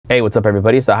Hey, what's up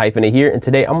everybody? It's the Hyphenate here, and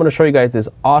today I'm going to show you guys this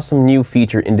awesome new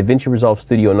feature in DaVinci Resolve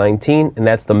Studio 19, and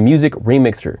that's the Music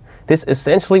Remixer. This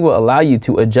essentially will allow you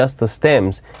to adjust the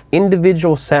stems,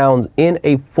 individual sounds in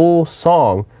a full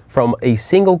song from a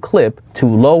single clip to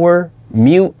lower,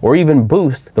 mute, or even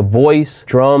boost the voice,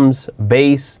 drums,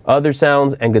 bass, other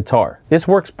sounds, and guitar. This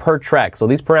works per track, so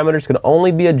these parameters can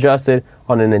only be adjusted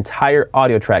on an entire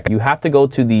audio track. You have to go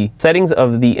to the settings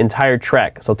of the entire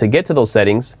track. So to get to those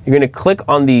settings, you're going to click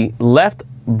on the left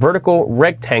vertical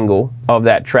rectangle of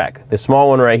that track, the small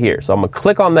one right here. So I'm going to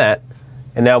click on that,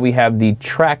 and now we have the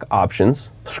track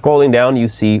options. Scrolling down, you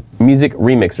see Music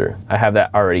Remixer. I have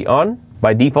that already on.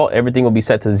 By default, everything will be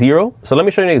set to 0. So let me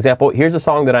show you an example. Here's a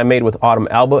song that I made with Autumn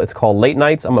Alba. It's called Late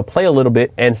Nights. I'm gonna play a little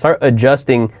bit and start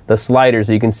adjusting the sliders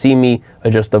so you can see me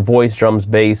adjust the voice, drums,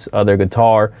 bass, other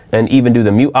guitar, and even do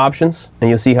the mute options.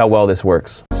 And you'll see how well this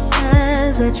works.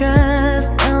 As I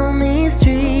drive down these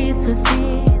streets, I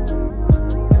see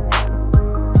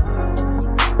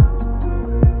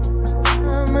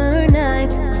summer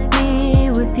nights,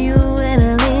 me with you and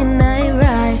a late night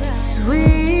ride.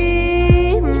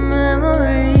 Sweet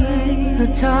memory,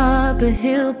 atop a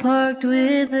hill parked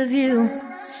with a view.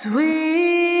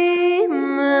 Sweet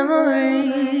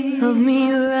memory of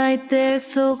me right there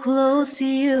so close to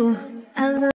you.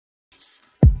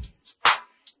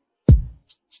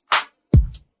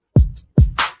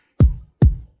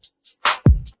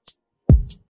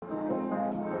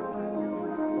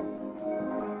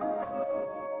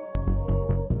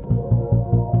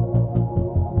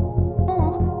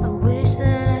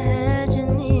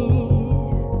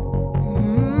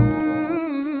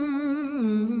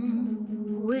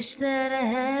 Wish that I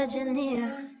had you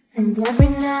near. And every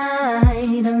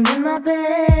night I'm in my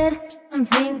bed, I'm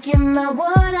thinking about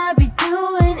what I'd be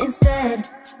doing instead.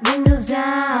 Windows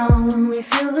down, we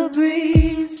feel the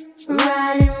breeze.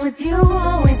 Riding with you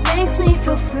always makes me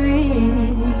feel free.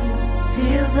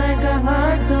 Feels like our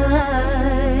hearts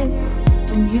collide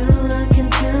when you look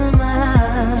into my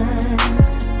eyes.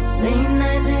 Late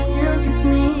nights when you kiss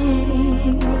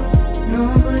me,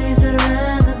 no place I'd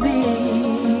rather be.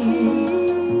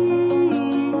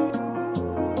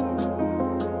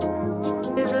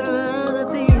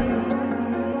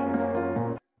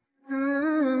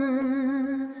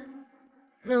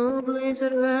 No place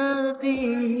I'd rather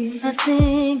be. I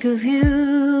think of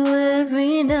you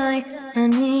every night. I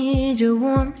need your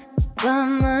warmth by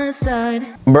my side.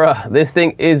 Bruh, this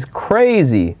thing is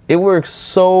crazy. It works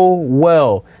so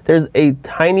well. There's a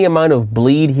tiny amount of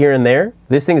bleed here and there.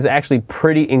 This thing is actually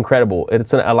pretty incredible.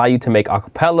 It's gonna allow you to make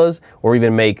acapellas or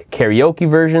even make karaoke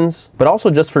versions, but also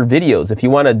just for videos. If you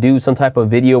wanna do some type of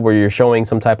video where you're showing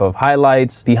some type of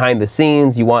highlights behind the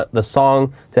scenes, you want the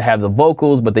song to have the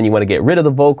vocals, but then you wanna get rid of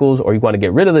the vocals, or you wanna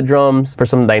get rid of the drums for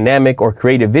some dynamic or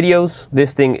creative videos,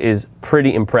 this thing is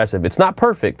pretty impressive. It's not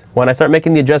perfect. When I start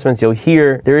making the adjustments, you'll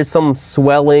hear there is some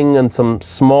swelling and some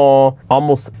small,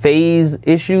 almost phase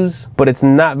issues, but it's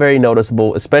not very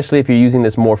noticeable, especially if you're using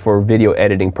this more for video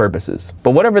editing purposes.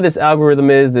 But whatever this algorithm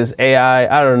is, this AI,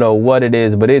 I don't know what it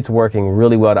is, but it's working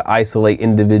really well to isolate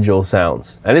individual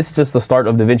sounds. And this is just the start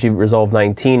of DaVinci Resolve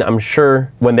 19. I'm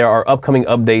sure when there are upcoming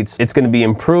updates, it's going to be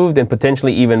improved and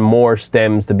potentially even more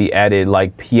stems to be added,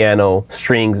 like piano,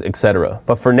 strings, etc.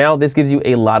 But for now, this gives you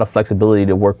a lot of flexibility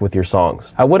to work with your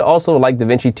songs. I would also like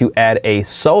DaVinci to add a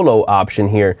solo option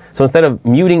here. So instead of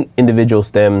muting individual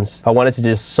stems, if I wanted to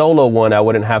just solo one, I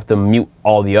wouldn't have to mute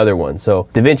all the other ones. So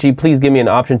DaVinci, please give me an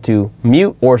option to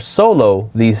mute or solo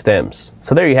these stems.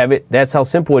 So there you have it. That's how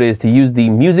simple it is to use the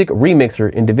Music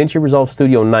Remixer in DaVinci Resolve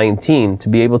Studio 19 to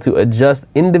be able to adjust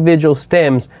individual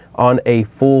stems on a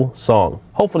full song.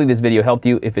 Hopefully this video helped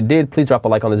you. If it did, please drop a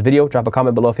like on this video, drop a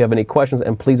comment below if you have any questions,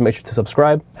 and please make sure to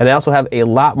subscribe. And I also have a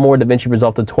lot more DaVinci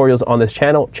Resolve tutorials on this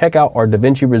channel. Check out our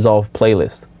DaVinci Resolve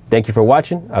playlist. Thank you for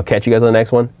watching. I'll catch you guys on the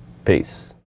next one.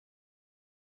 Peace.